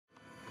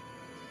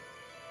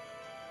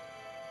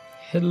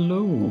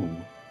Hello!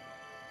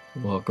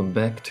 Welcome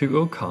back to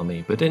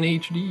Okami, but in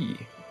HD,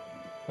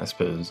 I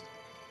suppose.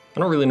 I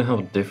don't really know how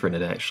different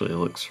it actually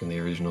looks from the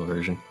original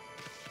version.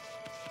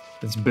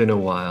 It's been a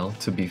while,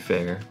 to be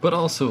fair, but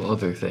also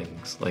other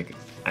things, like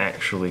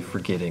actually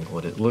forgetting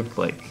what it looked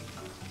like.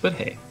 But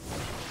hey,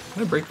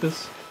 can I break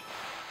this?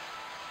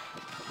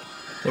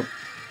 Nope.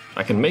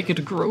 I can make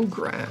it grow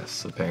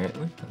grass,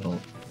 apparently. I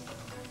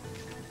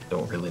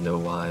don't really know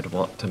why I'd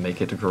want to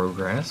make it grow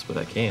grass, but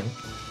I can.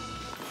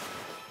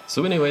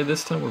 So anyway,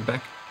 this time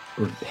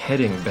we're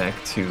heading back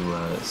to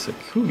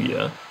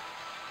Sakuya.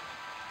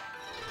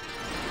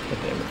 God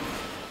damn it.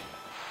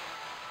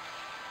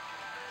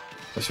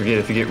 I forget,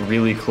 if you get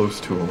really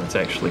close to him, it's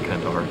actually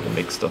kind of hard to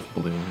make stuff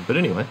bloom. But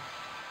anyway,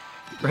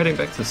 we're heading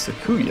back to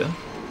Sakuya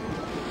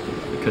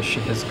because she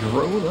has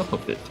grown up a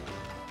bit.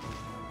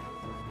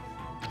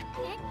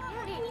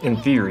 In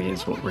theory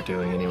is what we're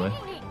doing anyway.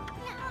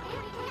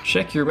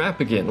 Check your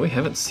map again. We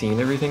haven't seen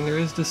everything there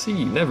is to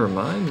see. Never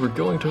mind, we're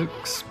going to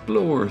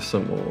explore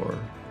some more.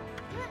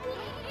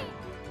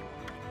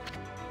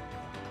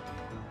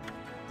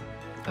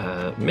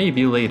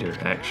 Maybe later,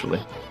 actually.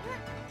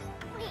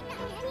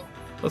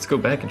 Let's go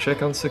back and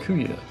check on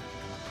Sakuya.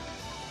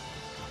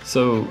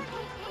 So,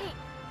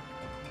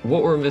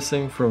 what we're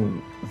missing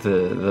from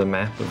the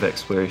map of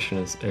exploration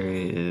in this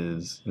area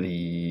is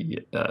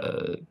the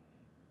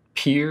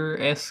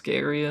pier-esque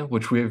area,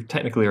 which we've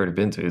technically already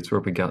been to. It's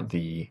where we got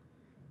the...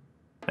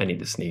 I need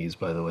to sneeze,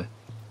 by the way.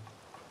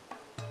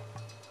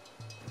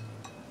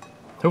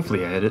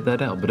 Hopefully I edit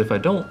that out, but if I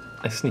don't,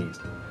 I sneeze.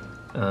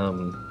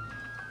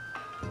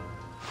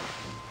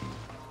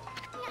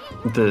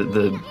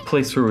 The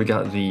place where we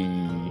got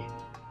the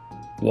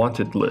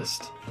wanted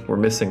list, we're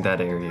missing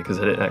that area because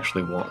I didn't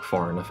actually walk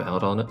far enough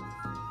out on it.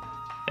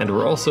 And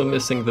we're also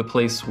missing the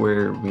place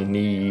where we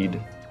need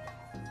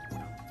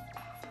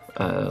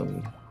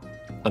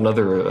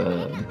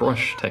another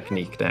brush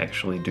technique to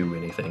actually do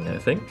anything, I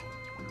think.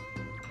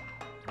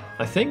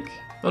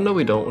 Oh no,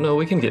 we don't. No,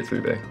 we can get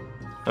through there.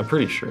 I'm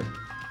pretty sure.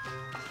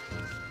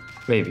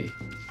 Maybe.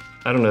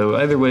 I don't know.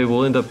 Either way,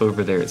 we'll end up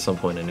over there at some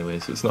point anyway,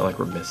 so it's not like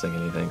we're missing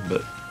anything,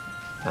 but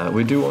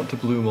we do want to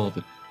bloom all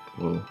the...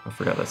 Oh, I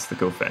forgot that's the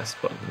go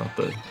fast button, not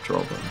the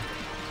draw button.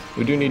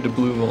 We do need to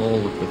bloom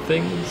all of the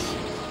things,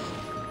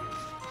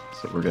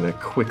 so we're gonna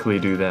quickly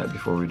do that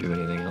before we do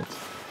anything else.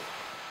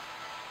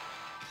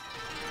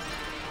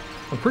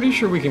 I'm pretty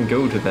sure we can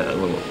go to that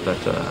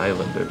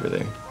island over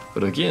there,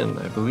 but again,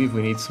 I believe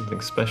we need something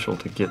special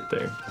to get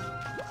there.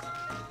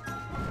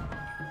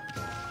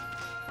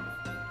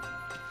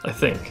 I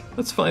think.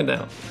 Let's find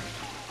out.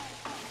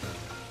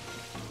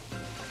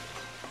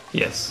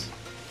 Yes.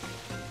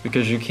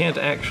 Because you can't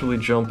actually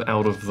jump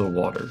out of the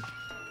water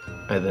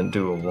and then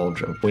do a wall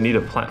jump. We need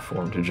a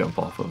platform to jump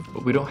off of,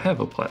 but we don't have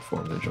a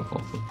platform to jump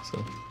off of,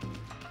 so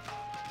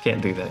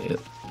can't do that yet.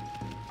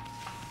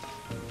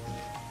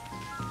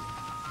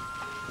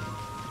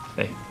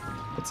 Hey,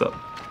 what's up?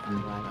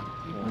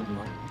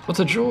 What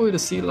a joy to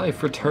see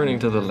life returning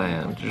to the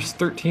land. Just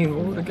 13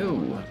 more to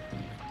go.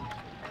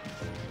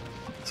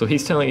 So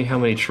he's telling you how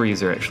many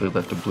trees are actually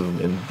left to bloom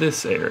in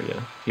this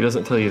area. He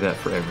doesn't tell you that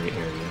for every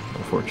area,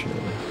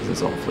 unfortunately, because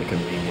it's awfully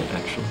convenient,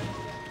 actually.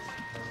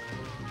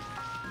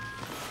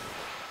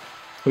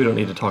 We don't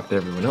need to talk to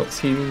everyone else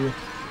here,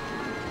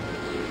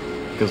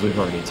 because we've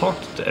already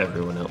talked to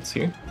everyone else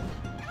here.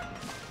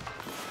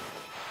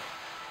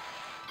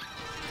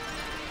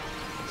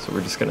 So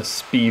we're just gonna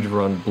speed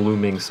run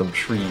blooming some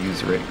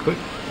trees right quick.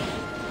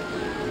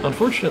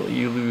 Unfortunately,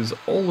 you lose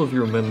all of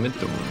your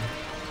momentum,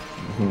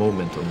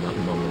 not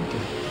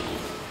momentum,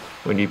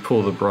 when you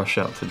pull the brush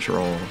out to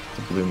draw,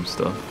 to bloom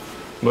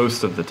stuff.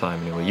 Most of the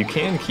time, anyway. You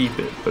can keep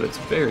it, but it's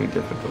very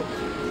difficult.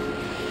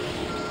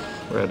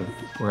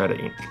 We're out of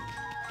ink.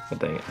 God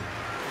dang it.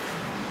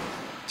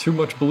 Too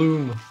much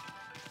bloom.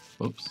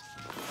 Whoops.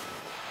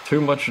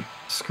 Too much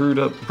screwed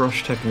up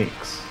brush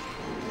techniques.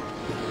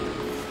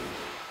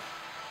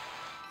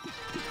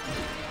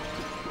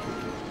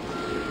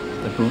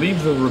 I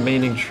believe the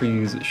remaining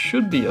trees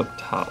should be up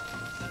top.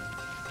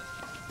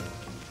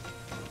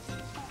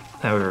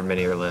 However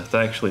many are left.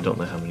 I actually don't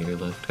know how many are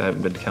left. I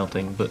haven't been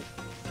counting, but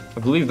I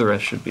believe the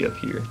rest should be up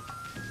here.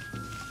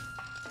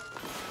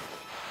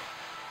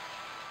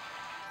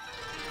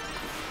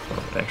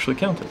 Oh, I actually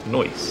counted.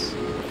 Nice.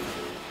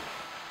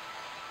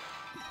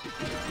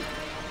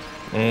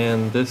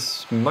 And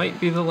this might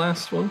be the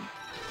last one.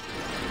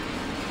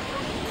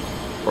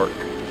 Bark.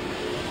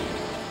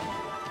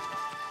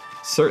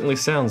 Certainly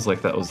sounds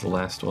like that was the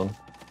last one.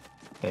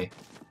 Hey.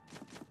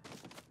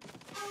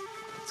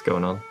 What's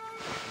going on?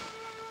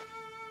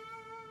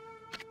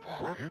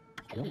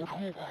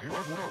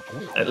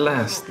 At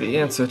last, the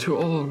answer to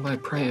all my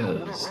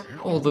prayers.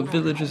 All the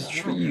village's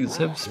trees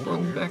have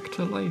sprung back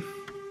to life.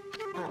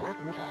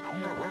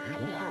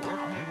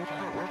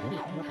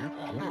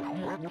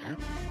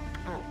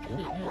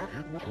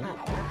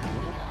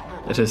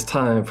 It is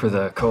time for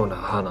the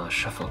Konohana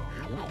Shuffle.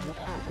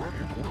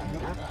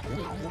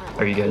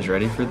 Are you guys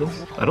ready for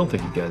this? I don't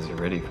think you guys are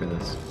ready for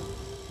this.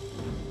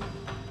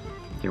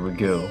 Here we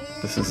go.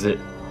 This is it.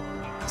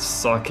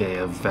 Sake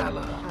of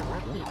Valor.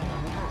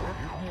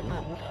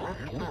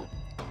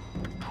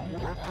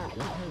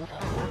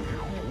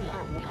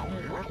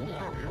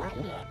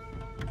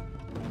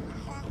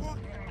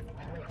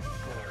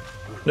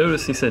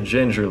 Notice he said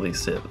gingerly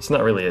sip. It's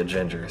not really a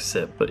ginger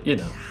sip, but you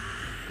know.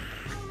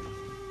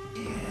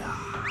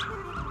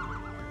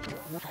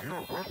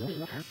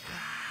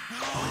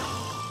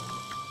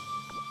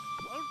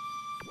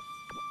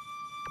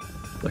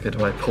 Look at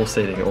my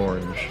pulsating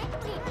orange.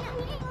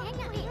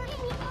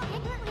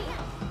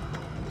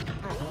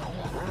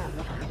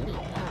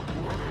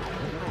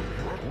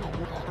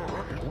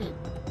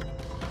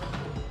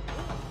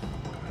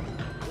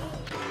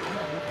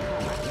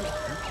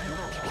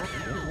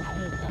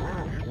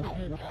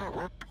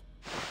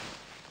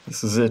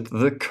 This is it,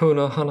 the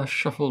Konohana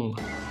Shuffle.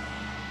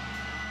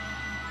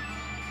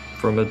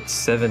 From a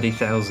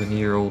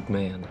 70,000-year-old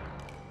man.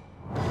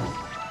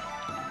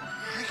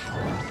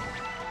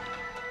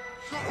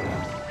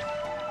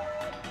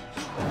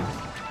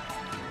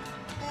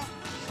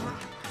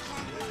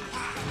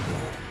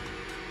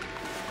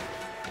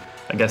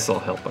 I guess I'll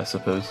help, I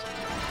suppose.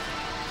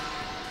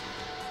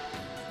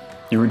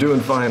 You were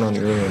doing fine on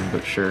your own,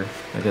 but sure.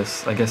 I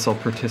guess I'll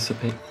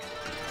participate.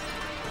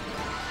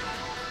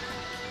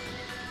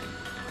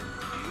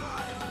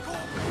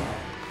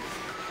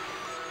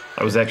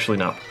 I was actually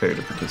not prepared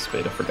to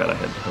participate. I forgot I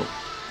had to help.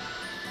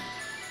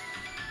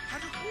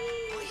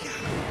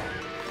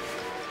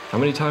 How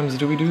many times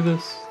do we do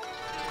this?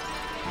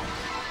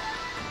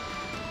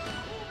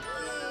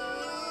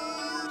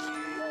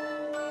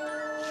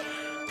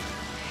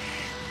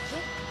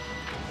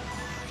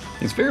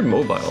 He's very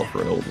mobile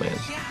for an old man.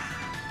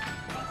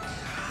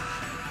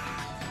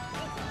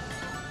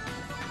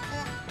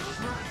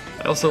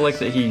 I also like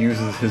that he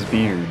uses his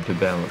beard to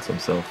balance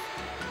himself.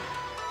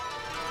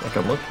 Like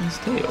a monkey's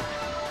tail.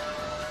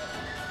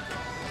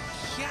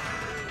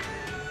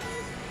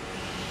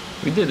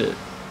 We did it.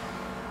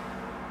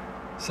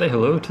 Say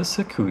hello to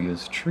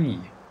Sakuya's tree.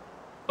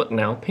 But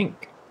now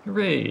pink.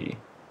 Hooray!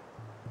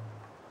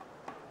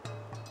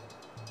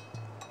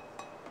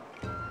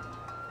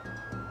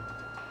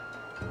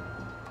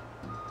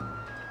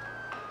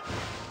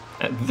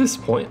 At this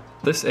point,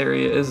 this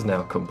area is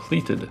now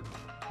completed.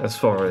 As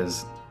far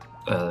as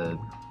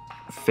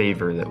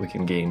favor that we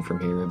can gain from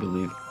here, I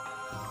believe.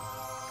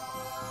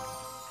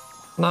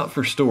 Not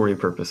for story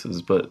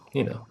purposes, but,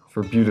 you know,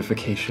 for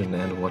beautification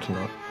and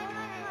whatnot.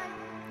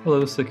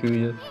 Hello,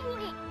 Sakuya.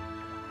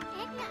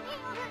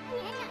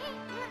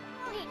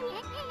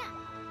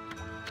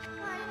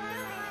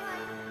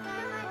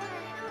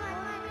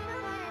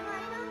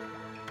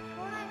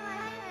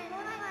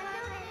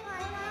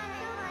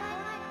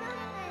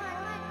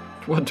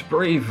 What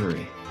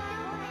bravery!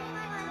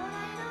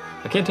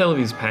 I can't tell if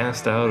he's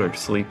passed out or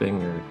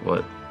sleeping or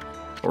what.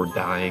 Or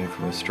dying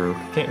from a stroke.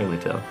 Can't really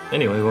tell.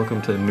 Anyway,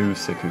 welcome to new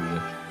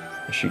Sakuya,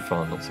 as she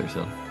fondles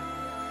herself.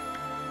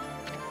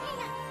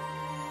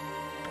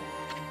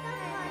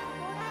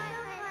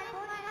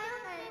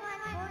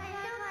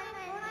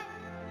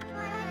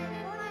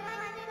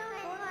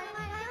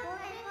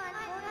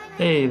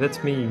 Hey,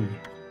 that's me.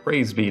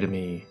 Praise be to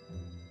me.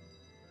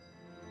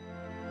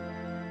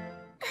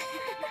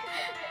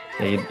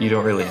 Hey, you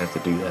don't really have to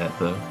do that,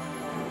 though.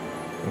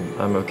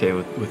 I'm okay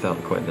without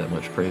quite that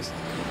much praise.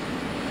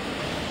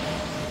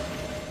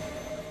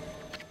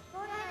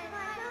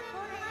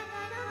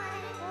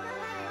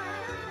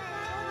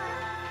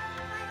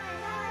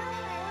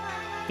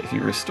 If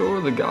you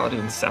restore the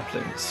guardian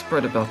saplings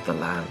spread about the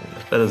land.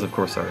 That is, of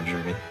course, our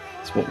journey.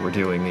 It's what we're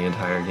doing the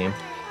entire game.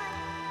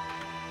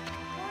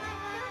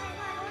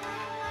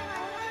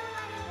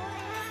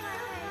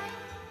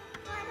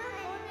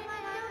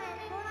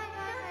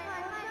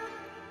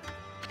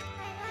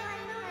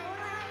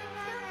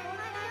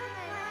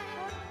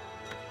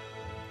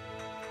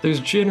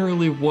 There's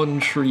generally one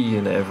tree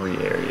in every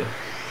area.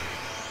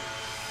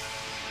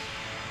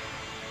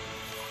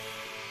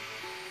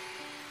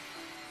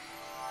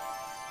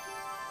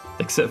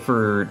 Except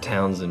for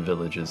towns and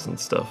villages and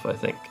stuff, I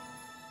think.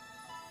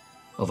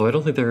 Although I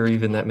don't think there are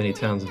even that many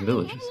towns and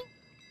villages.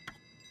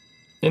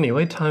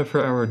 Anyway, time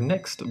for our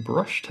next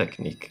brush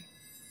technique.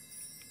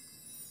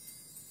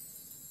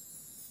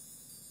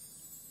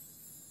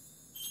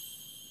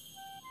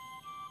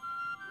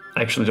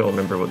 I actually don't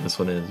remember what this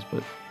one is,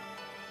 but...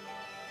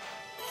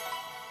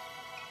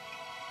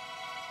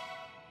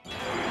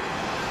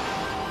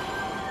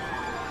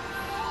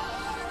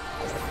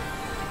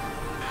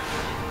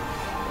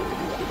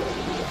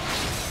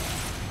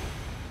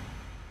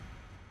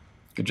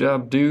 Good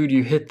job, dude.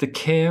 You hit the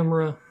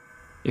camera.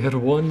 You had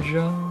one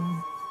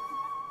job.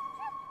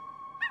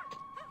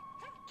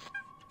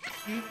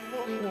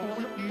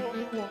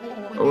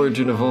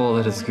 Origin of all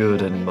that is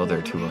good and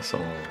mother to us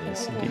all.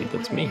 Yes, indeed.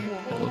 That's me.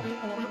 Hello.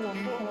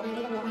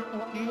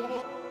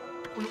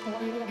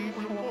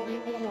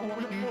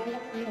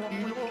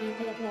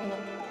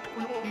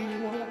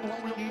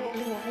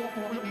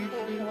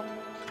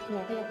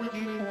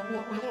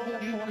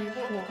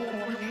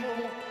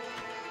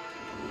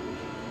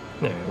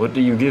 Alright, what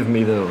do you give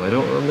me though? I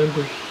don't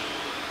remember.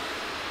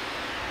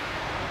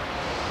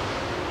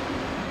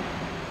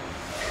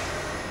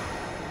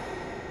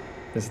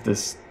 Is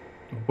this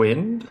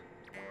wind?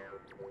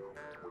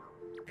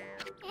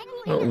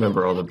 I don't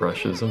remember all the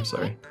brushes, I'm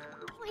sorry.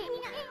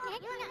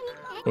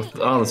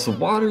 Oh, it's a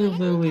water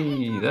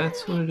lily,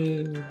 that's what it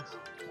is.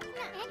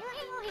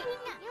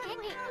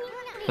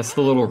 That's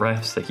the little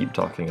rafts they keep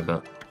talking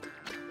about.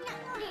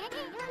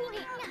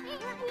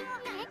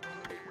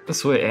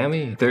 This way,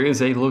 Amy, there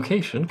is a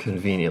location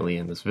conveniently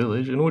in this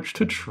village in which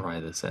to try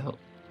this out.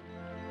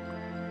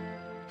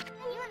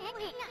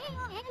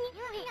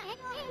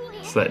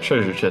 It's that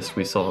treasure chest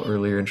we saw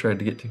earlier and tried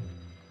to get to.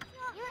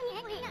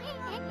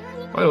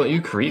 Why don't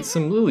you create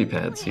some lily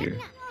pads here?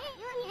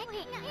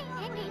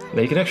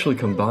 Now you can actually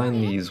combine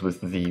these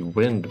with the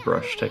wind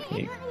brush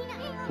technique,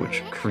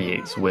 which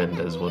creates wind,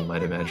 as one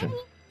might imagine.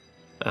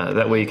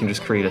 That way you can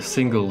just create a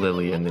single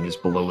lily and then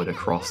just blow it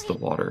across the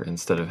water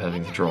instead of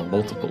having to draw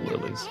multiple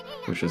lilies,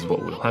 which is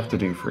what we'll have to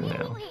do for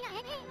now.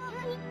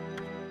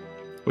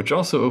 Which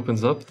also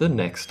opens up the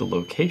next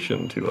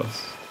location to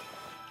us.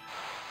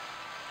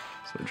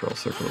 So we draw a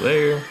circle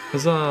there.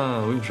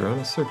 Huzzah! We've drawn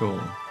a circle.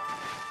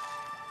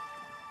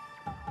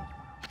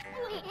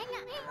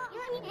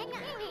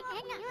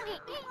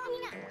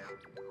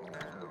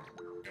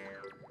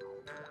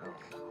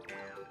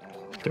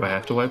 Do I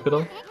have to wipe it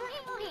off?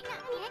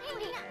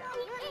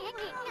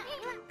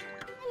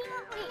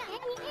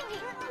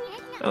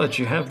 Now that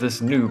you have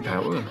this new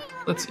power,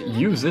 let's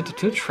use it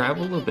to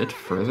travel a bit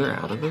further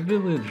out of the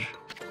village.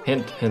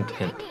 Hint, hint,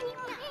 hint.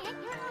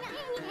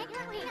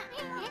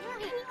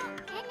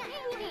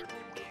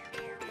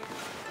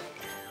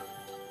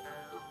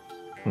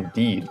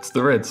 Indeed, it's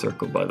the red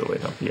circle, by the way,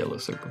 not the yellow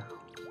circle.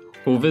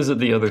 We'll visit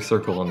the other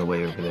circle on the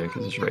way over there,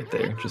 because it's right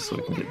there, just so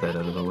we can get that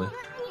out of the way.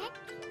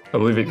 I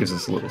believe it gives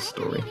us a little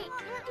story.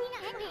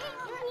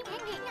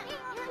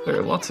 There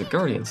are lots of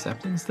guardian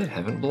saplings that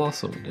haven't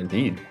blossomed,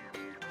 indeed.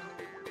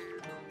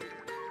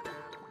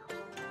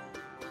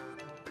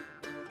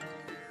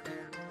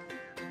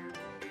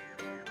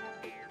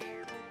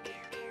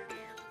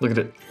 Look at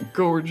it,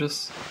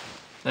 gorgeous,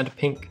 and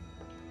pink.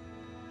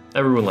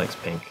 Everyone likes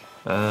pink.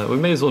 We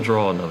may as well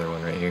draw another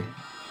one right here.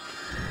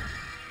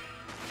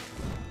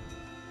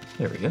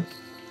 There we go.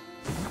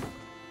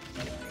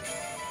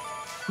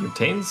 You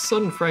obtained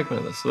sun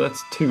fragment, so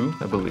that's 2,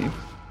 I believe.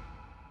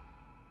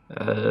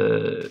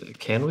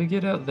 Can we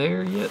get out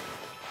there yet?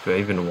 Do I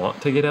even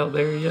want to get out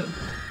there yet?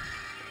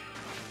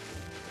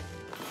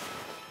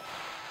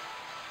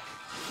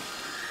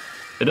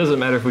 It doesn't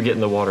matter if we get in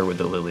the water with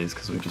the lilies,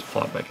 because we just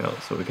plop back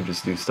out, so we can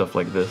just do stuff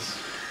like this.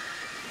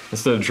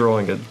 Instead of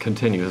drawing a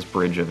continuous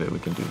bridge of it, we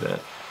can do that.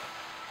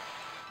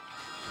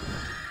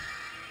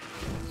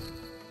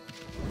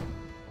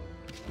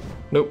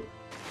 Nope.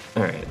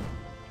 Alright.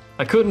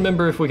 I couldn't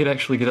remember if we could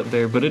actually get up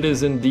there, but it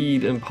is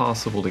indeed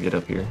impossible to get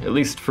up here. At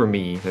least for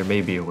me. There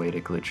may be a way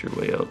to glitch your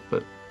way up,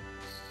 but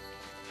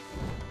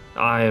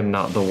I am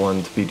not the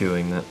one to be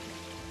doing that.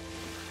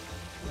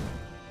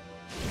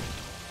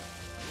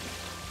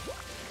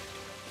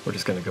 We're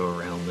just gonna go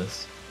around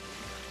this.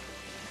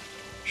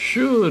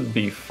 Should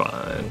be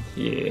fine,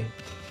 yeah.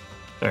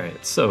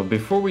 Alright, so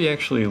before we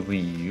actually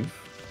leave,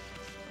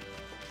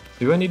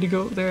 do I need to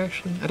go up there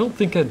actually? I don't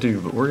think I do,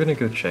 but we're gonna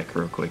go check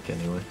real quick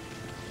anyway.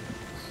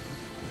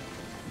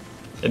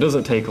 It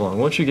doesn't take long.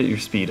 Once you get your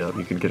speed up,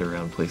 you can get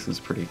around places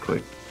pretty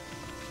quick.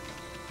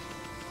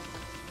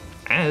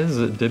 As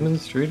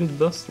demonstrated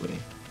thusly.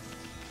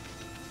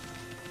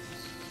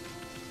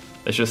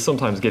 It's just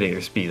sometimes getting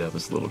your speed up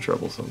is a little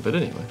troublesome, but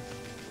anyway.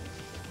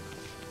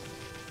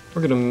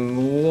 We're gonna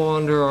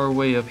wander our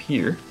way up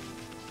here,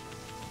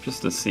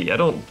 just to see. I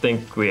don't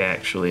think we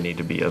actually need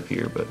to be up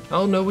here, but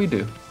oh no, we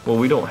do. Well,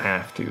 we don't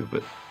have to,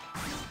 but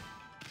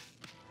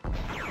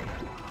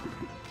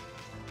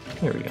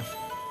there we go.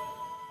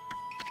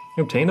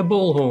 Obtain a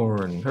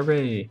bullhorn,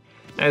 hooray!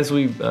 As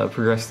we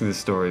progress through the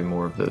story,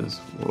 more of those,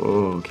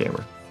 whoa,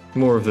 camera,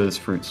 more of those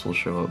fruits will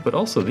show up, but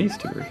also these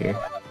two are here.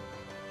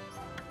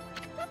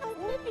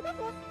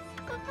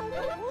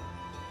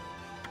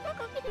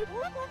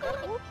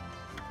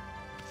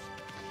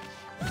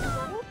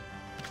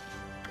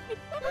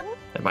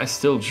 Am I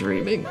still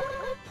dreaming?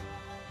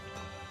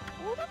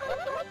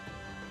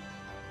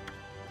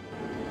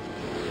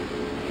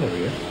 There we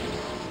go.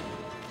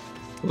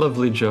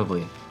 Lovely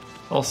jubbly.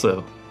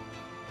 Also,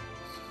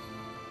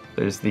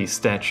 there's the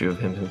statue of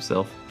him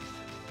himself.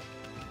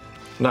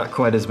 Not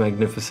quite as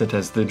magnificent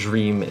as the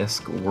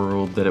dream-esque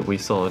world that we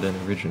saw it in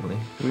originally.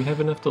 Do we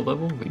have enough to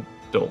level? We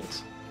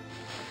don't.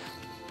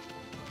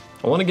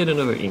 I want to get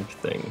another ink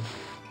thing.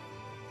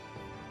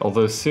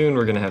 Although soon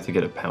we're going to have to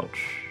get a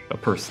pouch, a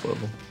purse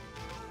level.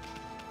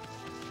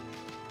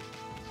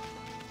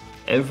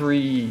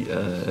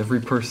 Every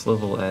purse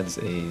level adds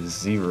a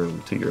 0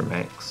 to your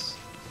max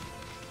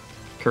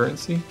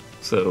currency,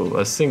 so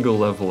a single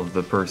level of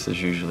the purse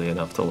is usually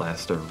enough to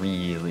last a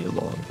really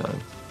long time.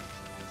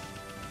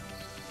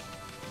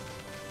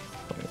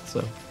 Alright,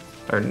 so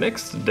Our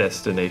next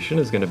destination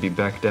is going to be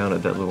back down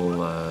at that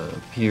little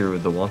pier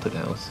with the wanted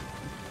house.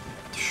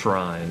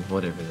 Shrine,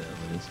 whatever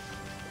that is.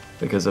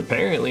 Because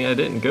apparently I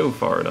didn't go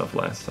far enough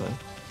last time.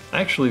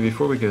 Actually,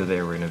 before we go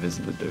there, we're going to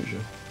visit the dojo.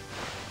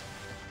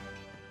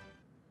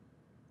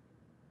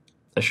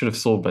 I should have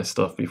sold my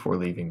stuff before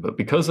leaving, but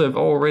because I've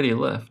already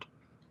left,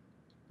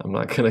 I'm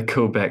not going to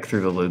go back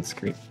through the load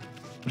screen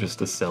just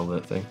to sell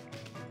that thing.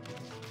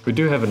 We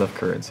do have enough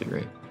currency,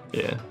 right?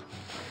 Yeah.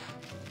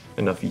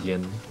 Enough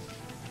yen.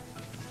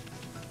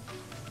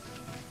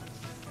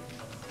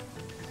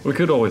 We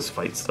could always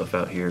fight stuff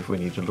out here if we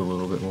needed a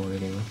little bit more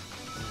anyway.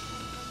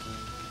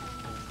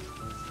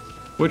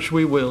 Which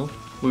we will.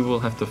 We will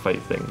have to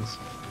fight things.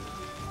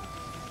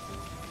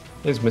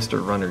 There's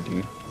Mr. Runner,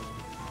 dude.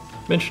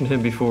 Mentioned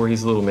him before,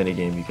 he's a little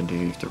minigame you can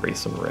do to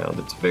race him around.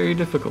 It's very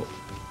difficult.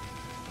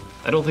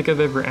 I don't think I've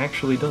ever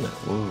actually done it.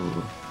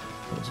 Whoa,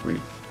 that was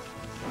weird.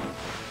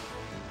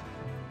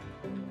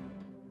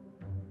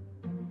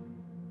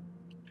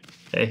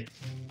 Hey,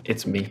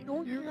 it's me.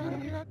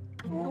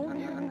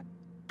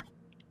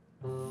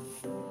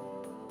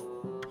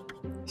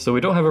 So we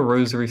don't have a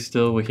rosary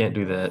still, we can't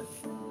do that.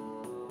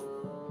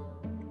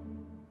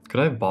 Could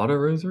I have bought a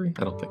rosary?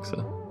 I don't think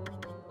so.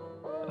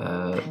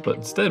 But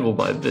instead we'll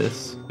buy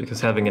this, because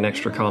having an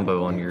extra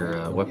combo on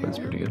your weapon's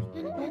pretty good.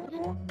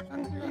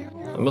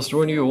 I must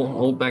warn you, it won't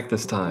hold back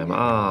this time.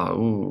 Ah,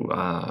 ooh,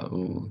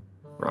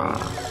 rah.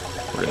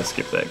 We're gonna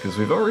skip that, because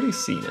we've already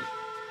seen it.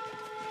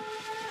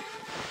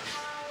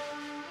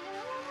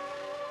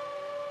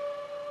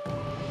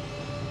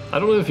 I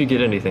don't know if you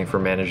get anything for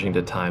managing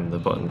to time the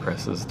button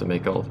presses to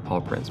make all the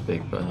paw prints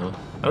big, but I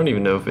don't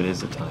even know if it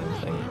is a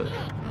time thing, but...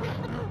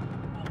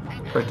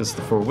 Practice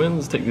the 4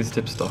 wins, take these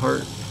tips to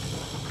heart.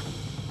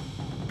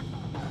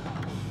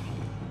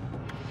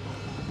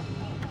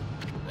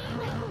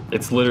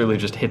 It's literally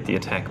just hit the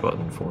attack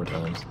button 4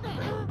 times.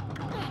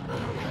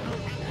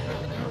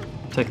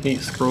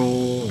 Technique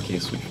scroll, in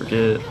case we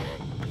forget.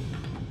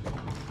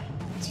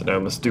 So now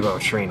we must do our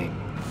training.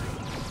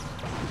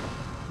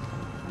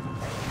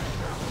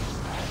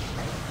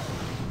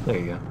 There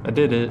you go. I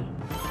did it.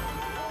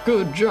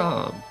 Good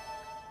job.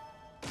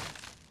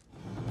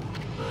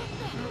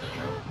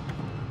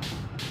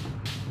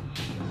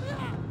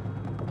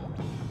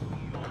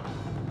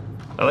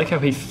 I like how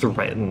he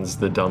threatens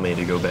the dummy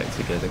to go back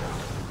together.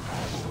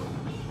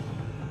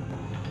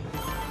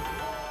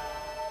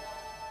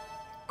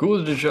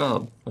 Good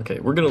job. Okay,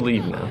 we're gonna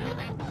leave now.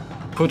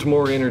 Put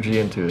more energy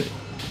into it.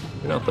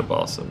 You're not the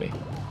boss of me.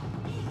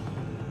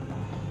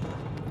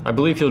 I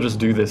believe he'll just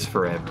do this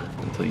forever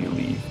until you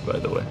leave, by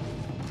the way.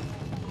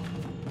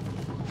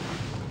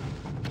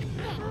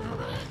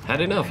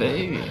 Had enough,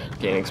 eh?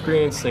 Gain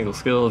experience, single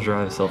skill,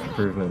 drive,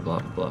 self-improvement, blah,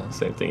 blah, blah.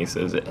 Same thing he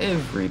says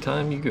every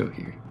time you go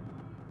here.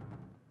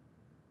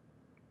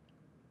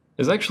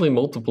 There's actually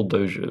multiple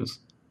dojos.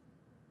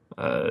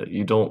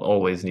 You don't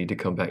always need to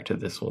come back to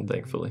this one,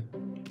 thankfully.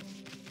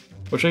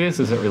 Which I guess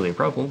isn't really a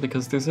problem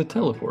because there's a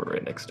teleport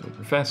right next to it,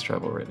 or fast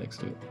travel right next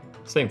to it.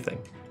 Same thing.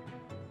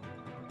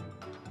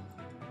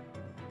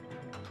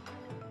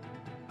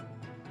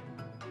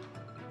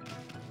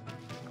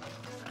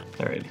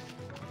 Alrighty.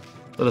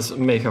 Let us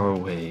make our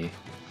way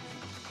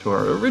to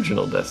our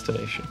original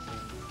destination.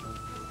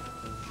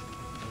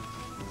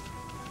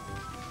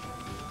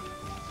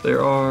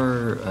 There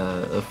are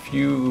a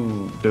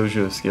few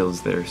dojo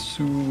skills that are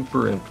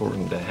super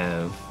important to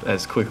have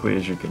as quickly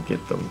as you can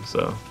get them,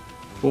 so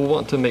we'll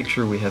want to make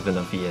sure we have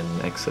enough yen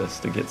excess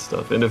to get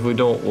stuff, and if we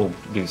don't, we'll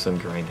do some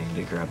grinding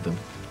to grab them.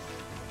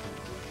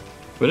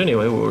 But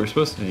anyway, what we were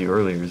supposed to do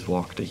earlier is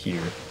walk to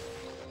here.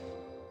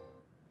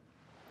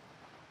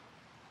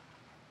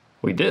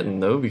 We didn't,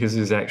 though, because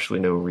there's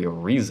actually no real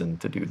reason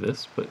to do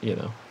this, but you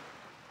know.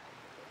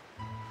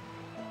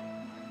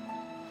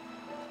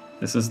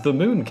 This is the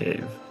Moon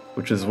Cave,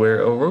 which is where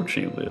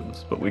Orochi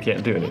lives, but we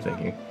can't do anything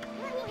here.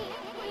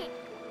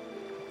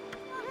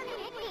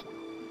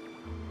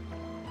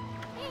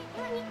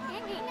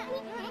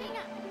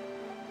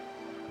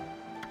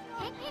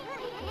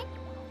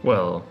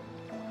 Well,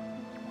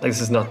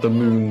 this is not the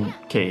Moon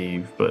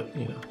Cave, but,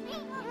 you know.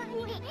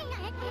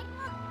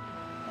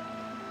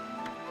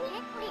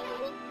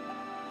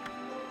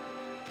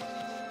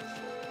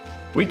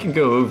 We can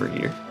go over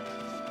here.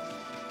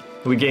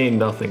 We gain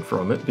nothing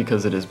from it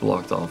because it is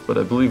blocked off, but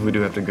I believe we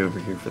do have to go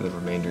over here for the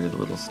remainder of the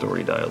little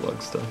story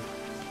dialogue stuff.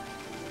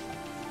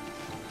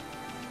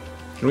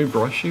 Can we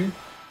brush here?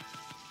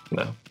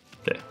 No.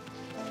 Okay.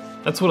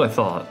 That's what I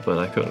thought, but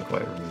I couldn't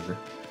quite remember.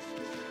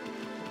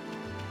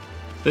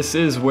 This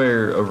is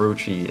where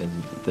Orochi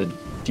and the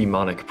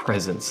demonic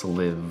presence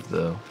live,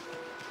 though.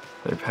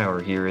 Their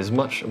power here is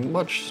much,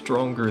 much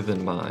stronger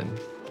than mine.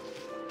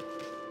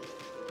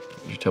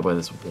 You can tell by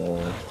this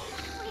wall.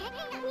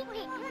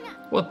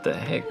 What the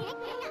heck?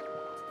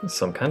 There's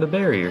some kind of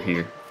barrier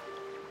here.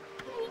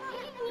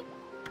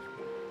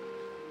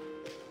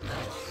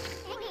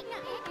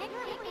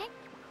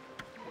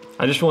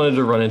 I just wanted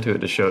to run into it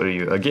to show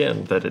you,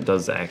 again, that it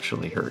does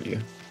actually hurt you.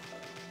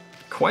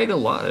 quite a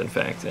lot, in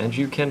fact, and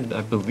you can,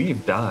 I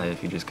believe, die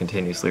if you just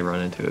continuously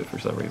run into it for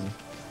some reason.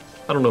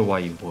 I don't know why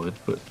you would,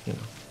 but, you know.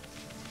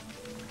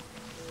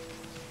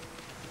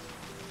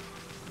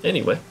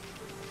 Anyway,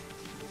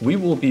 we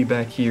will be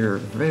back here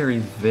very,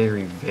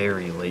 very,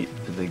 very late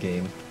into the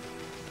game.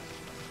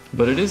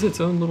 But it is its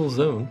own little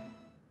zone.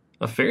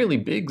 A fairly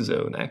big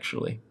zone,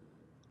 actually.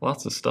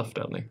 Lots of stuff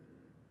down there.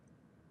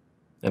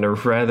 And a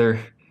rather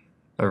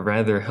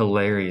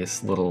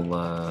hilarious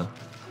little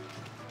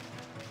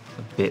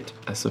bit,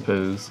 I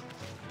suppose.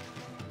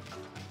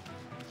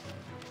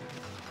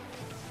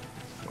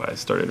 Well, I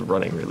started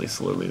running really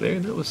slowly there.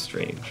 That was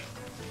strange.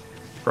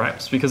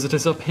 Perhaps because it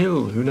is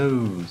uphill, who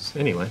knows?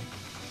 Anyway,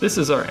 this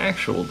is our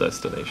actual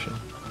destination.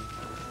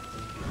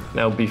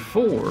 Now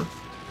before,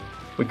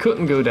 we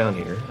couldn't go down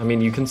here. I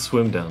mean, you can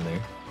swim down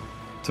there.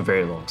 It's a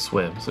very long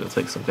swim, so it'll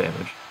take some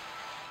damage.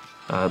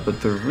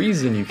 But the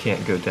reason you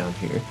can't go down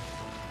here...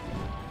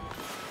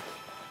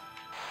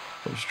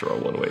 I'll just draw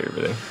one way over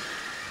there.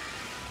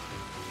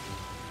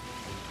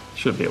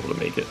 Should be able to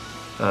make it.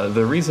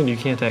 The reason you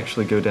can't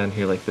actually go down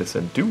here like this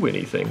and do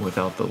anything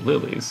without the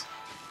lilies...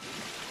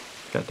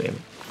 God damn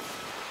it.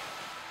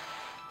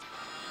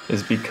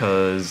 Is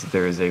because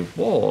there is a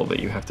wall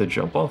that you have to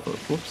jump off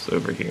of. Whoops,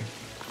 over here.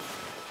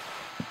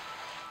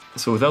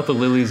 So without the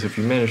lilies, if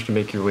you manage to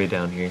make your way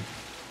down here,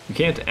 you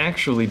can't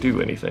actually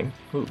do anything.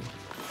 Ooh.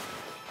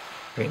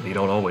 Apparently you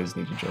don't always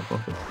need to jump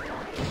off it.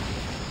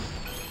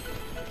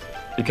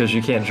 Because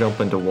you can't jump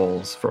into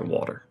walls from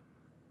water.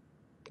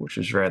 Which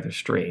is rather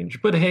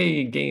strange, but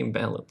hey, game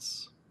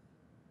balance.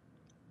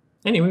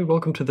 Anyway,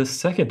 welcome to the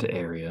second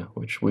area,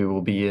 which we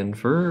will be in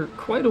for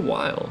quite a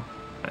while.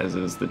 As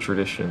is the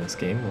tradition in this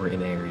game, we're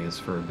in areas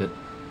for a bit.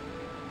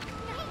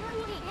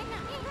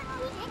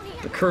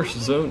 The cursed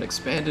zone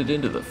expanded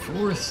into the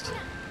forest.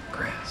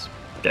 Grasp,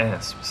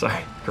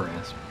 sorry,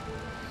 grasp.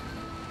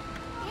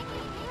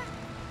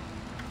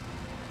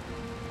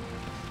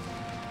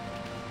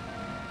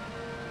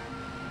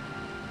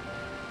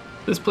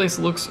 This place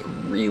looks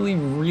really,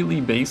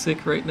 really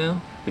basic right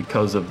now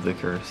because of the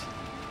curse.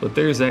 But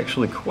there's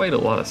actually quite a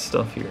lot of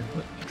stuff here.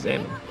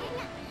 Examine.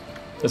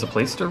 There's a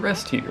place to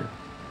rest here.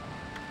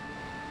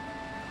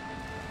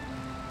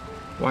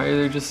 Why are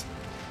there just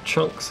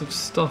chunks of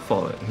stuff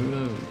on it? Who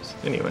knows?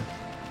 Anyway.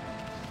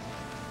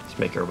 Let's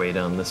make our way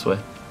down this way.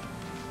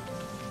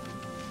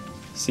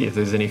 See if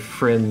there's any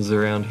friends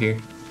around here.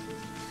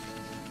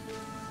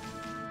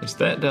 There's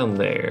that down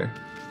there.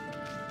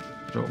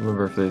 I don't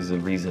remember if there's a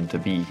reason to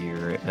be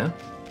here right now.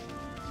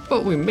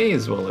 But we may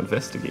as well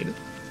investigate it.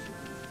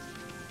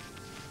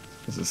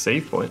 There's a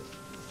save point.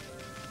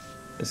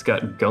 It's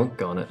got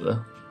gunk on it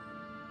though.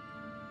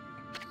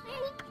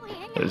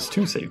 There's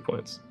 2 save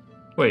points.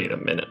 Wait a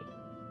minute.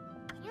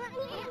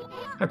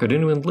 How could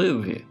anyone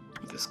live here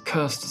with this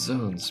cursed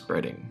zone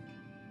spreading?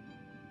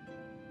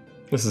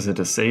 This isn't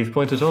a save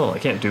point at all. I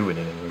can't do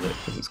anything with it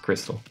because it's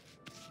crystal.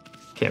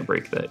 Can't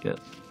break that yet.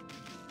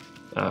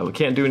 We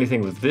can't do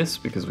anything with this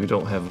because we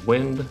don't have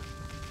wind.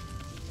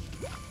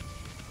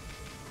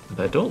 And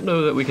I don't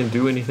know that we can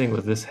do anything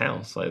with this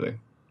house either.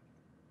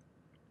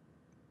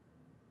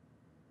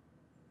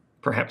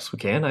 Perhaps we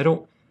can. I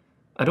don't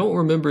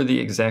remember the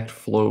exact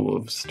flow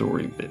of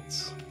story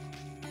bits.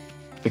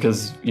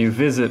 Because you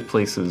visit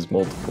places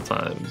multiple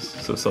times,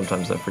 so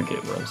sometimes I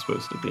forget where I'm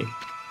supposed to be.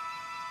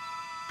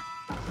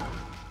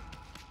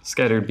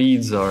 Scattered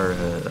beads are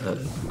a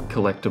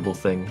collectible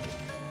thing.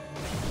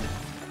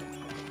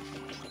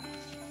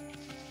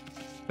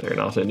 They're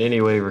not in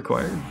any way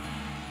required.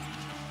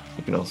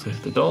 You can also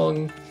hit the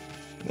dong,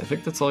 and I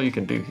think that's all you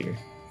can do here.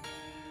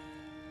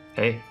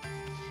 Hey.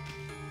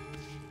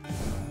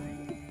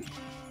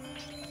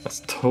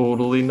 That's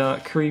totally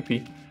not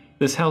creepy.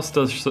 This house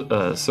does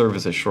serve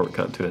as a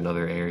shortcut to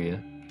another area.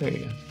 There you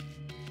go.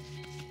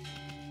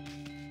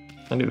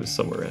 I knew it was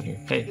somewhere around here.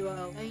 Hey.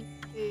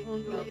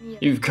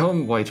 You've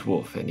come, White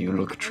Wolf, and you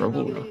look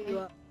troubled.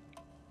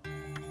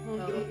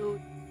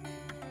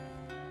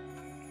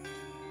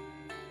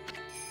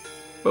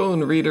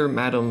 Bone Reader,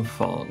 Madame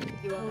Fawn.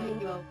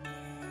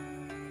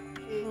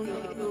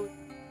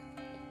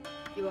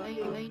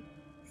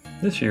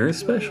 This year is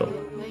special.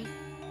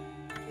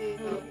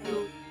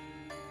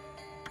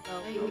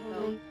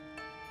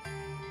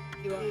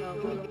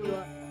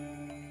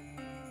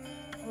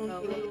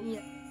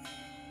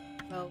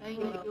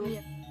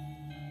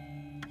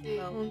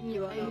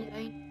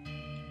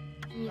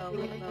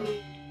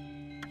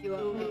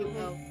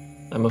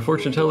 I'm a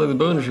fortune teller. The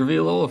bones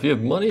reveal all. If you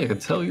have money, I can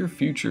tell your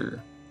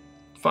future.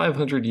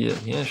 500 yen.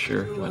 Yeah,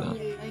 sure. Why not?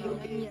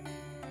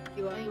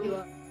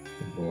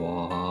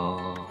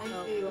 Wow.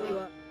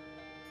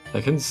 I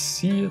can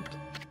see it.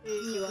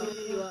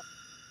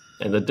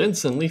 In the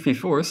dense and leafy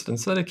forest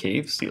inside a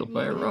cave sealed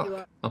by a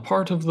rock, a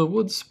part of the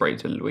wood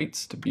sprite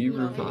awaits to be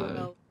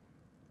revived.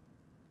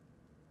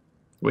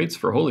 Waits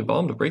for Holy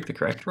Balm to break the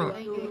cracked rock.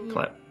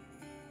 Clap.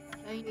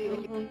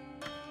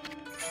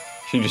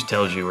 She just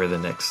tells you where the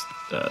next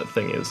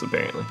thing is,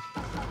 apparently.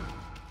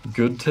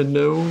 good to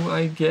know,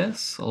 I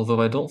guess.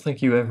 Although I don't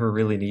think you ever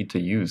really need to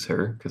use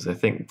her, because I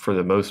think for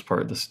the most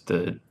part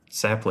the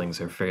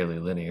saplings are fairly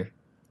linear.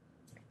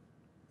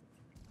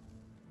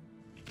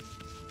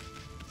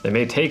 They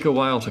may take a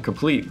while to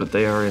complete, but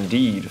they are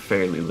indeed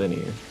fairly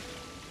linear.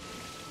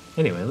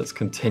 Anyway, let's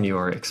continue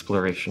our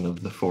exploration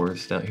of the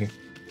forest out here.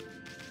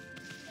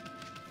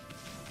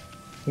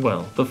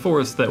 Well, the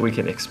forest that we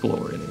can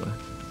explore, anyway.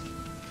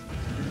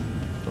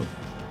 Oh.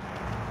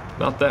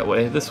 Not that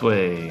way, this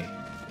way.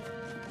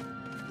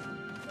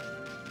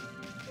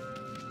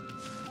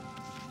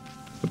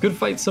 We could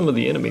fight some of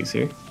the enemies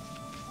here.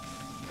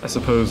 I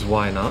suppose,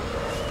 why not?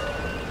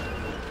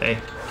 Hey.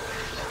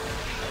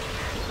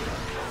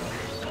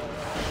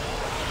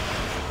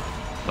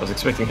 I was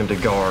expecting him to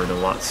guard a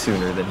lot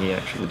sooner than he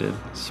actually did.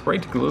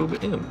 Sprite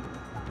Globe M.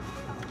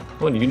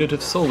 1 unit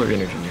of solar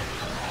energy.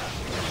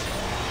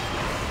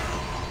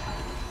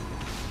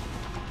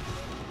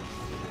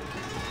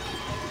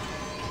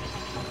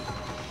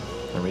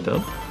 Are we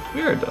done?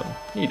 We are done.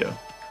 Neato.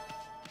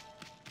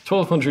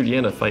 1200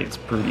 yen a fight's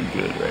pretty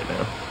good right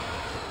now.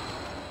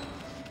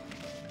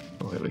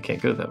 Oh wait, we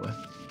can't go that way.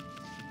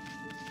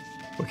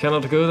 We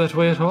cannot go that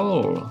way at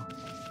all.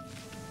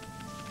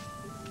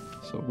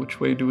 So which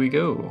way do we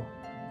go?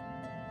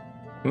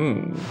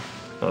 Oh,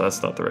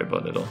 that's not the right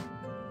button at all.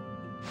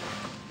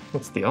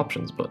 What's the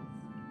options button?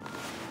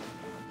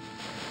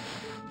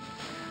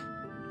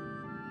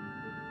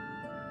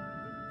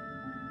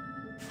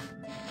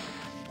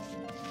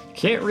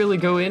 Can't really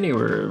go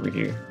anywhere over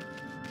here.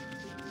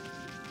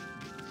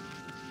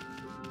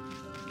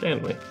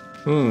 Can we?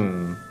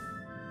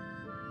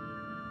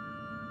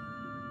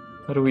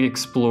 How do we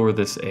explore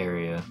this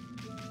area?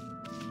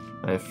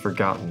 I've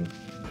forgotten.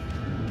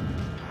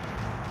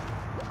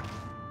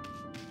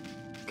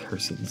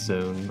 Cursed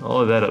zone.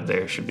 All of that up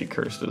there should be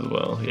cursed as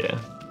well, yeah.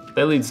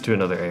 That leads to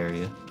another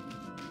area.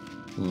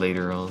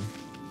 Later on.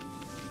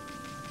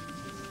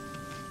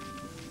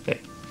 Hey,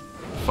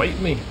 fight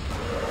me!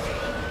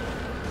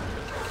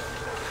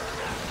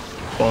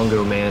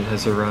 Bongo Man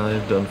has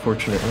arrived,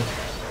 unfortunately.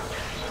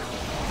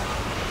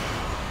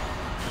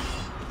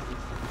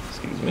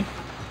 Excuse me.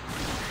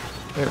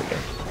 There we go.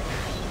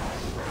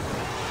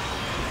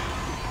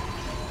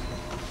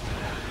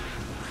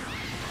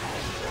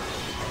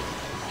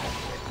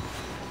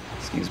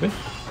 Excuse me.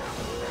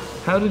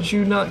 How did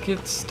you not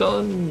get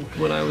stunned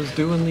when I was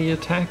doing the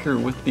attacker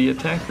with the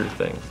attacker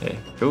thing? Hey,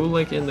 go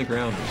like in the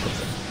ground or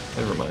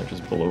something. Never mind,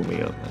 just blow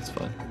me up, that's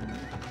fine.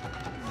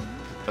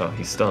 Oh,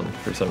 he's stunned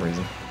for some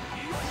reason.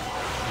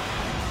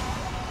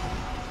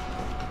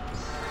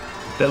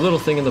 That little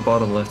thing in the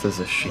bottom left is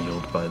a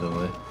shield, by the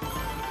way.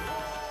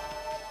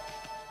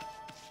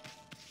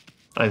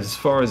 As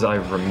far as I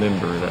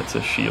remember, that's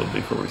a shield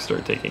before we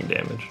start taking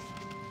damage.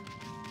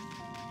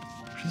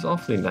 Which is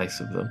awfully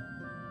nice of them.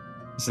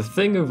 There's a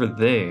thing over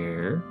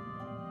there.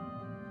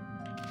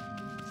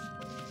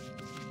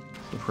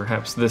 So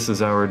perhaps this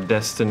is our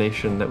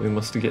destination that we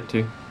must get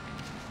to.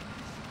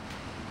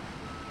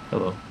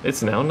 Hello.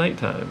 It's now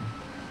nighttime.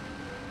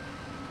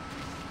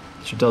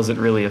 Which doesn't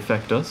really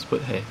affect us,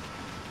 but hey.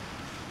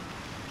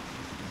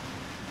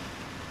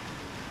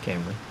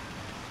 Camera.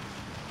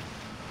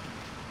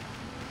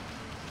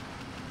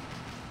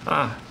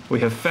 Ah, we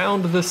have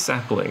found the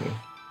sapling.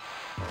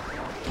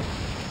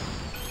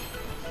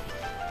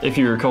 If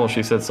you recall,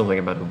 she said something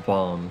about a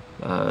bomb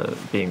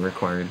being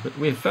required, but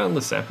we have found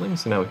the sapling,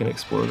 so now we can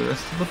explore the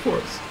rest of the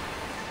forest.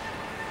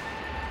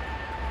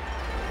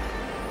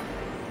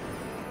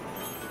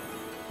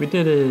 We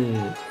did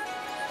it!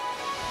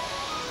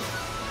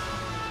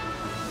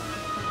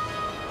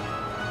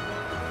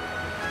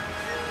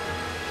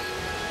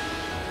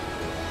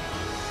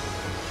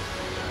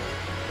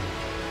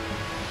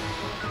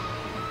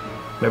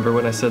 Remember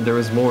when I said there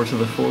was more to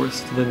the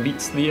forest than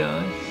meets the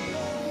eye?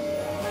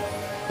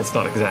 That's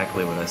not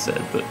exactly what I said,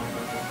 but,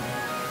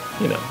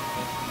 you know.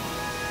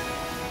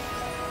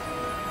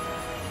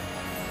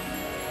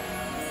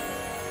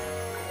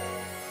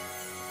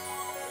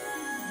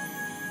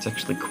 It's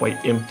actually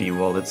quite empty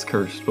while it's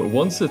cursed, but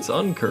once it's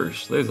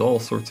uncursed, there's all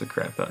sorts of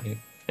crap out here,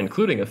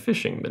 including a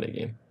fishing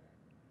minigame.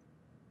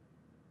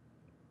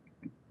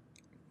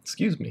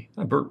 Excuse me,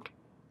 I burped.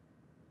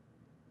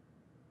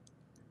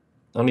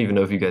 I don't even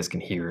know if you guys can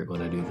hear it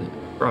when I do that.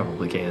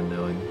 Probably can,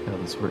 knowing how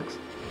this works.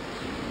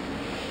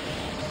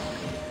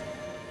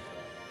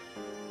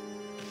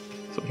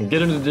 So we can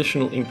get an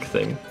additional ink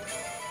thing.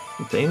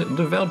 Obtain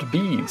devout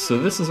beads, so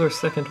this is our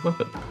second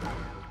weapon.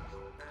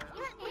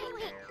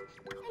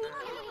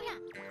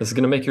 This is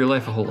going to make your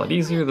life a whole lot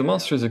easier. The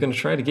monsters are going to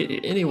try to get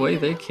you any way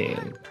they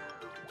can.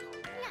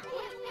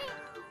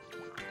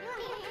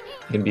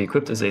 It can be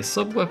equipped as a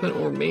sub-weapon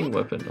or main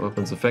weapon. The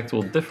weapon's effect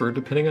will differ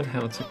depending on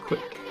how it's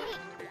equipped.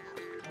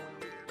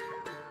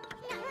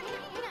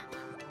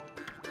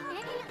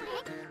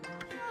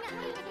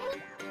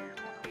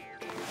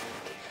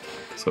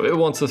 So it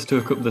wants us to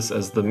equip this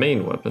as the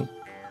main weapon.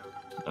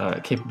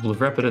 Capable of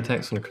rapid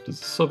attacks when equipped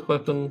as a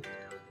sub-weapon.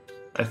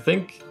 I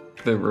think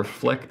the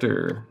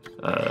reflector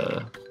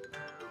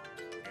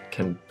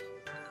can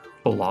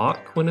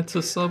block when it's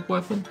a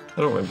sub-weapon?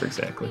 I don't remember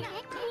exactly.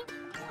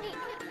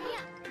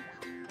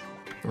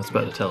 What's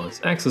about to tell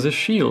us? Acts as a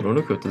shield when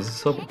equipped as a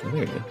sub-weapon.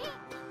 There you go.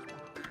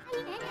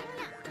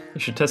 You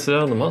should test it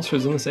out on the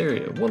monsters in this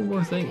area. One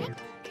more thing.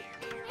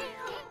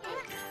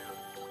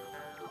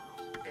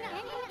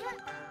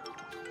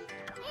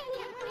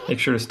 Make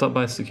sure to stop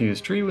by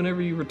Sakuya's tree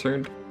whenever you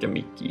return to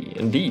Gamiki.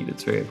 Indeed,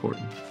 it's very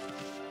important.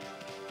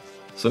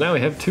 So now we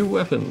have 2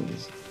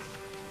 weapons.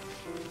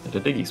 And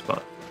a diggy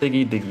spot.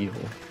 Diggy, diggy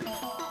hole.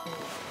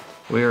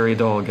 We are a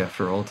dog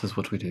after all, 'tis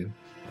what we do.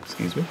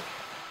 Excuse me.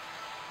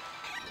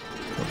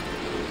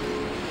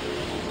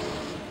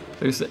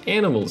 There's the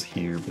animals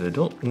here, but I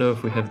don't know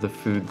if we have the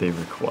food they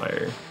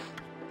require.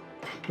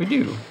 We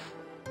do.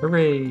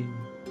 Hooray!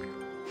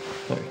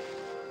 Alright.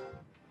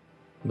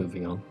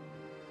 Moving on.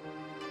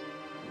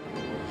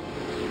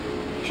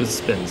 Should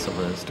spend some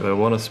of this. Do I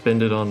want to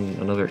spend it on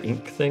another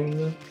ink thing,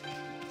 though?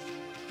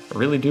 I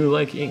really do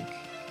like ink.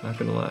 Not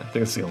gonna lie. I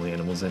think it's the only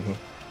animals in here.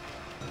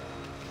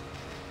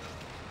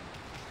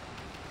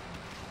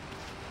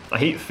 I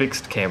hate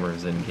fixed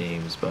cameras in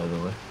games, by the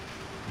way.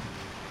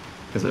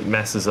 Because it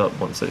messes up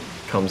once it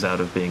comes out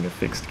of being a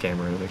fixed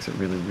camera. It makes it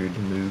really weird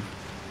to move.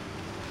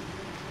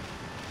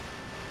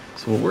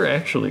 So what we're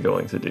actually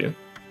going to do,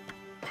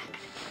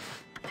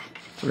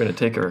 we're going to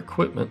take our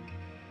equipment.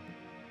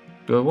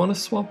 Do I want to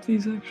swap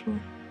these actually?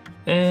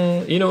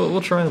 You know what,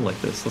 we'll try them like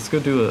this. Let's go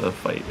do a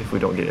fight if we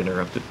don't get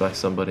interrupted by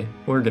somebody.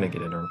 We're going to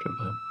get interrupted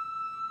by him.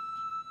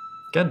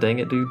 God dang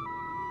it, dude.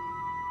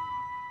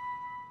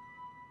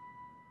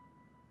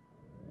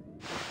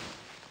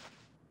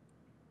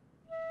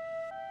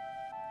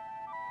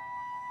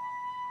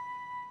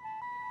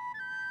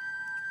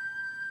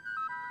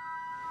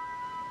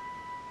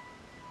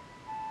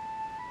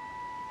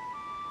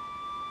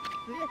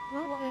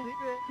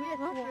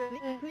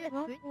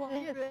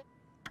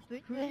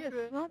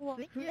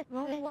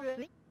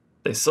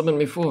 They summoned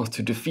me forth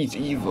to defeat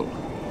evil.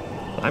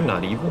 I'm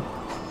not evil.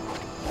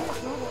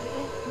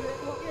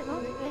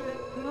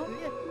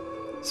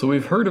 So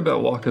we've heard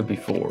about Waka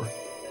before.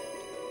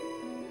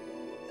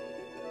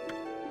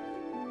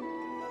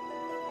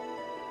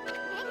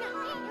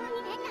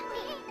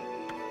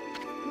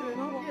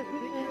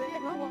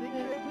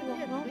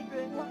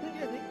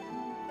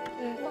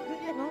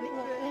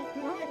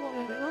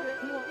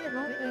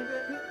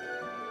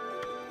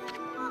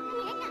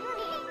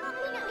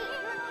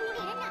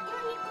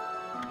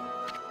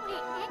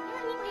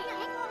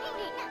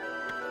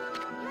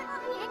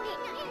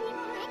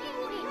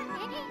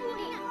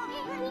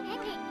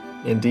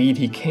 Indeed,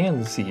 he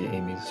can see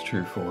Amy's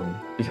true form,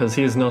 because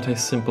he is not a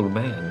simple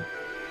man.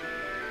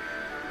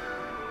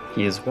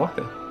 He is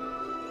Waka.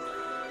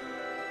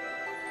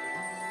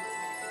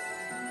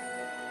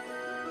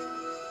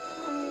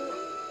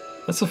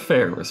 That's a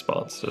fair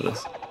response to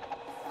this.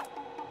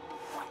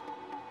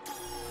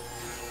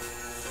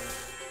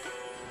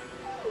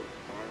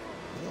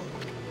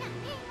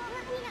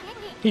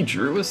 He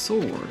drew a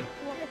sword.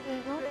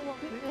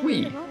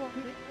 Oui.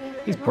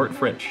 He's part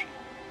French.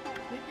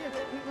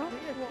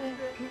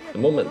 The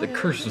moment the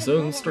cursed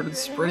zone started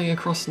spreading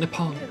across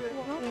Nepal.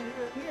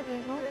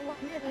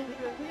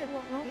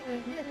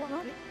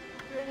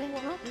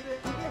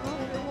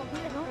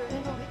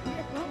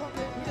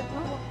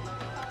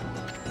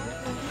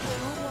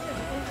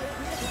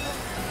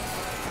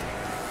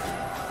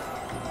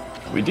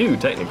 We do,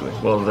 technically.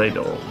 Well, they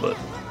don't, but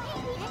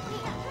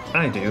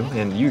I do,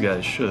 and you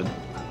guys should.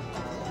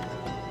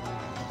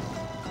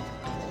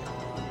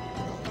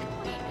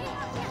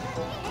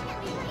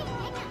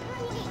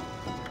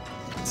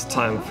 It's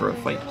time for a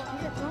fight.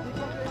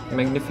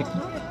 Magnificent.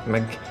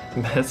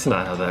 That's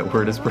not how that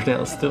word is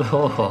pronounced at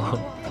all.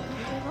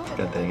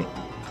 God dang it.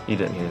 You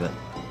didn't hear that.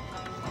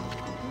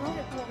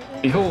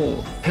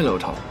 Behold, Pillow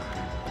Talk.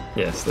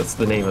 Yes, that's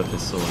the name of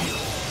his sword.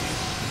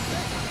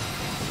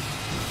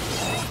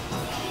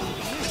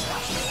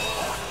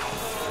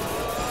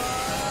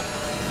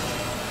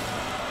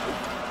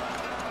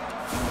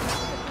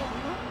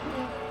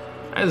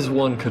 As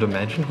one could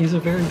imagine, he's a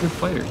very good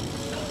fighter.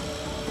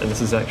 And this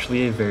is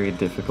actually a very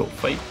difficult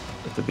fight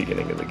at the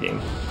beginning of the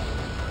game.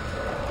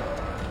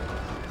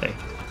 Hey.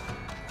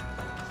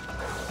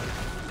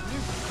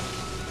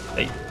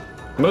 Hey.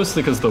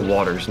 Mostly because the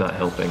water's not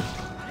helping.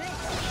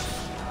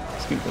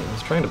 Excuse me, I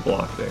was trying to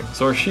block there.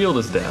 So our shield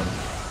is down.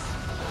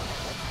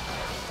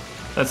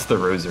 That's the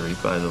rosary,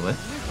 by the way.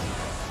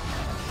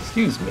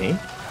 Excuse me.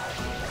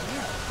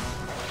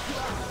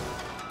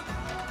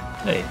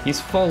 Hey,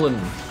 he's fallen.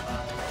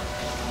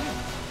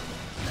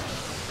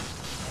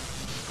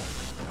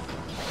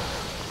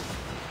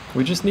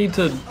 We just need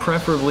to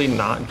preferably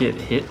not get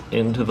hit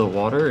into the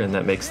water, and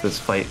that makes this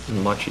fight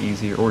much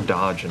easier, or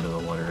dodge into the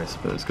water, I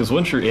suppose. Because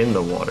once you're in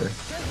the water,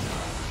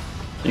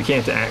 you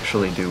can't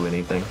actually do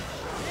anything.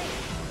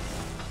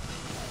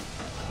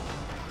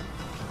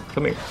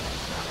 Come here.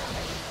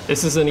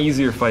 This is an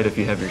easier fight if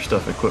you have your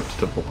stuff equipped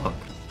to block.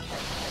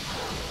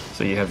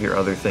 So you have your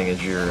other thing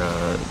as your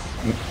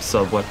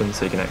sub-weapon,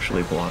 so you can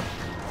actually block.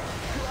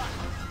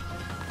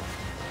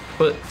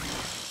 But,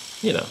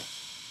 you know.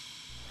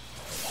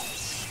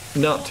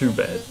 Not too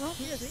bad.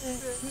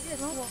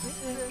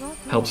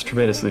 Helps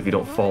tremendously if you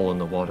don't fall in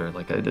the water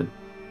like I did.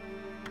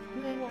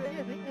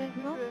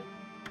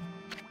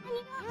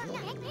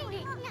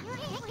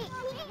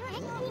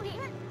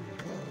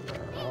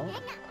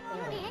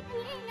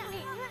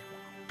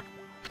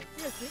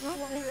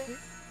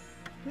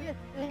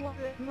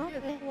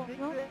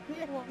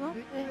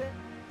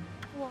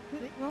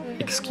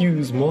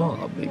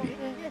 Excuse-moi, baby.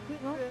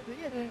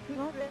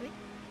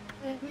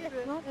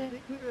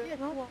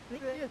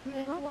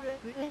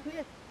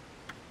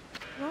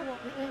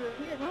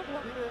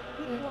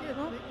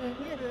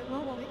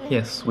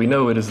 Yes, we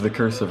know it is the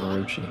curse of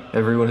Orochi.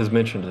 Everyone has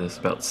mentioned this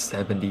about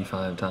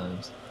 75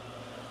 times.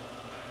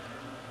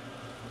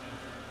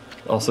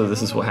 Also,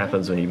 this is what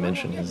happens when you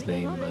mention his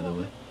name, by the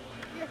way.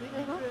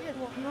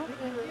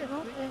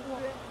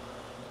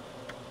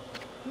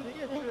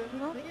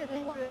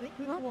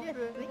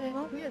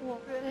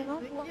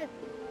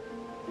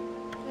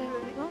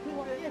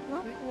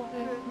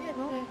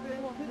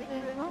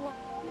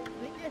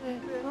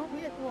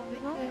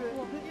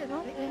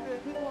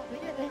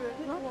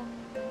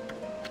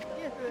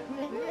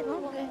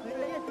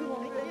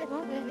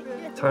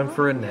 Time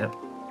for a nap.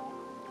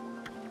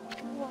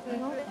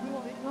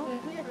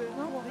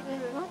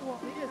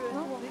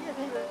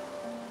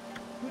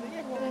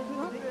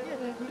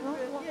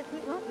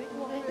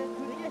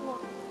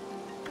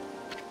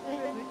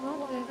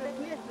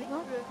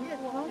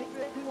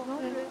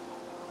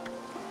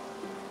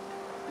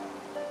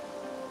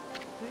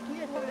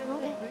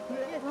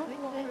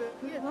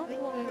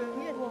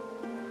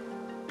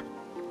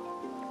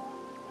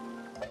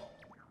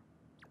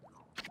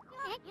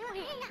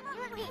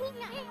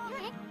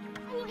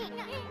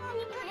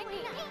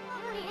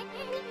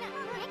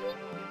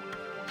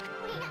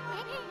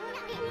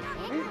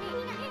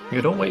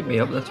 You don't wake me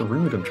up, that's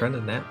rude, I'm trying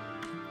to nap.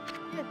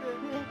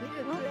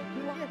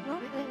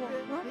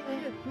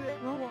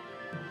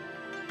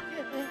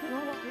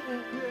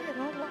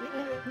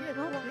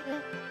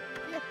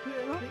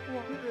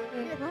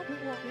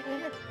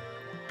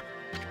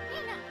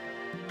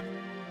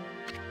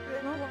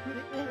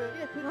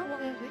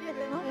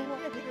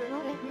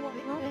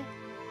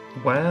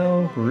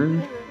 Wow,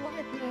 rude.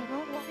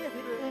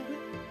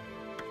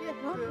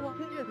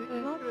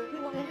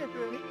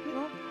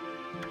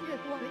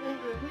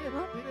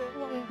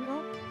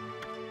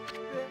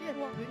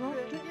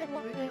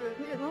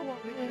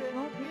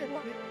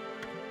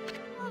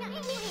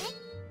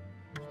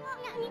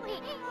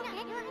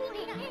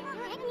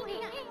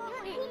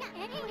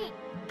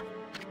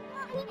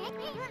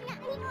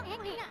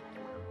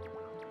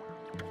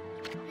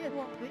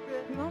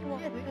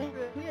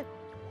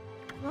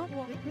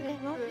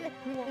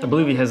 I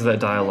believe he has that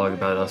dialogue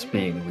about us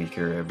being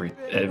weaker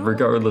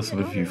regardless of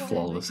if you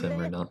flawless him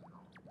or not.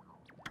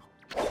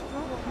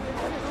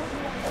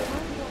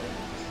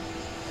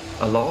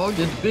 A log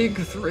and big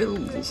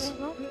thrills.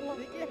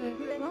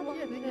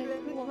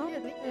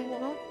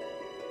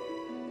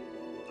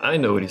 I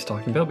know what he's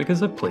talking about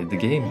because I've played the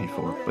game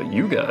before, but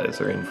you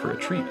guys are in for a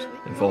treat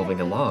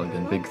involving a log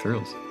and big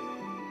thrills.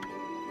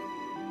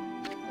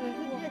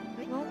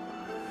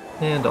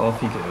 And off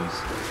he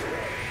goes.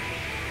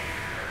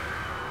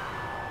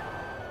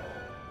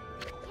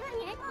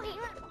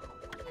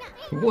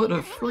 What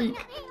a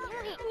freak!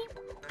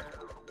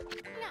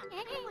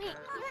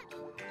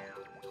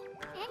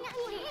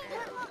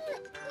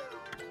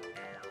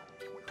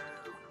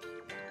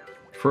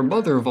 For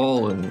Mother of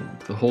All and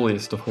the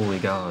holiest of holy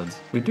gods,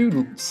 we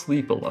do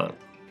sleep a lot.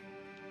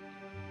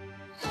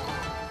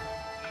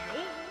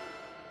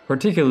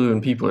 Particularly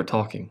when people are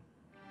talking.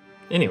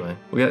 Anyway,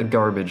 we got a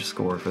garbage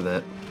score for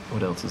that.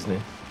 What else is new?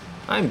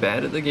 I'm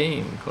bad at the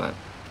game, clap.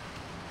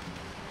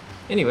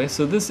 Anyway,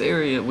 so this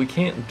area, we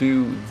can't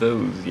do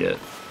those yet.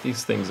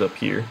 These things up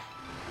here.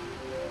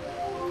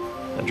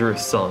 I drew a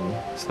sun.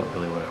 It's not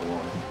really what I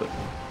wanted,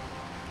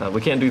 but...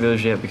 we can't do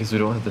those yet because we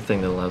don't have the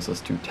thing that allows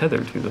us to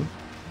tether to them.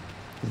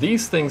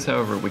 These things,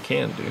 however, we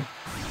can do.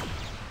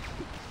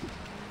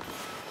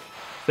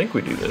 I think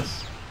we do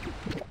this.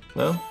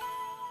 No?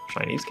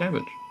 Chinese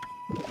cabbage.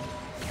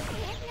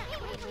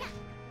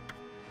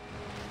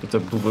 It's a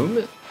bloom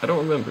it? I don't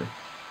remember.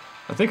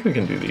 I think we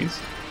can do these.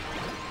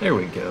 There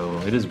we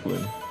go, it is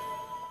bloom.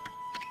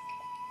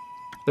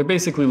 They're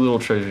basically little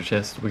treasure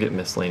chests. We get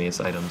miscellaneous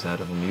items out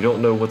of them. You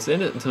don't know what's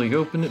in it until you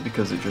open it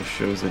because it just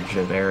shows a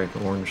generic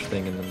orange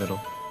thing in the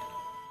middle.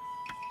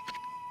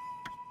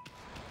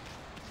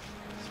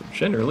 So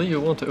generally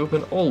you'll want to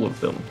open all of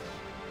them.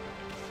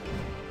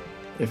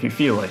 If you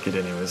feel like it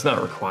anyway, it's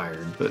not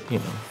required, but you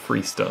know,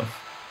 free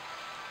stuff.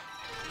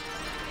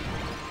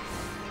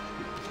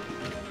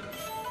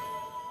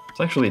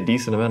 It's actually a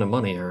decent amount of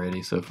money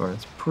already so far.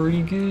 It's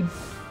pretty good.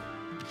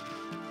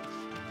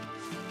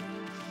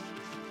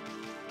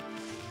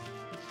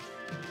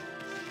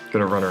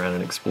 Gonna run around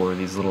and explore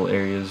these little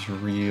areas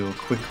real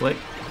quick like.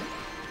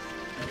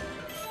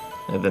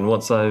 And then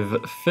once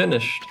I've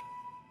finished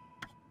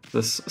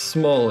this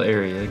small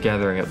area,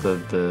 gathering up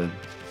the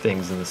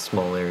things in this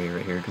small area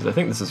right here, because I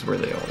think this is where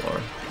they all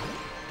are.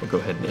 I'll go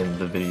ahead and end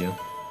the video.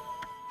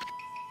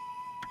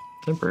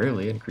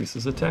 temporarily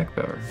increases attack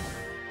power.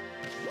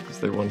 Is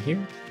there one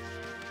here?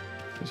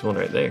 There's one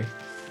right there.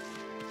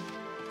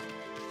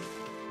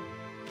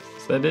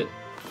 Is that it?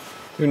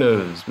 Who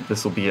knows, but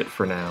this will be it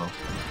for now.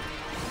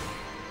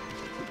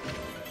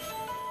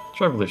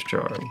 Traveler's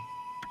Charm.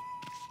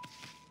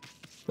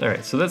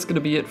 Alright, so that's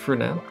gonna be it for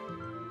now.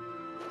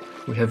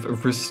 We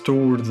have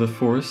restored the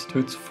forest to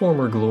its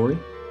former glory.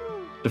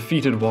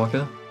 Defeated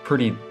Waka,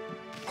 pretty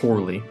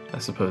poorly, I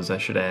suppose I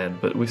should add,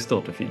 but we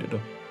still defeated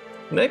him.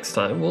 Next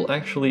time, we'll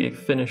actually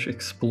finish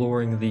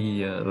exploring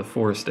the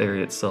forest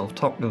area itself,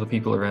 talk to the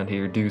people around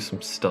here, do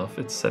some stuff,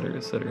 etc.,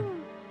 etc.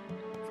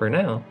 For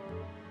now,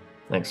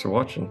 thanks for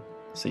watching.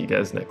 See you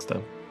guys next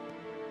time.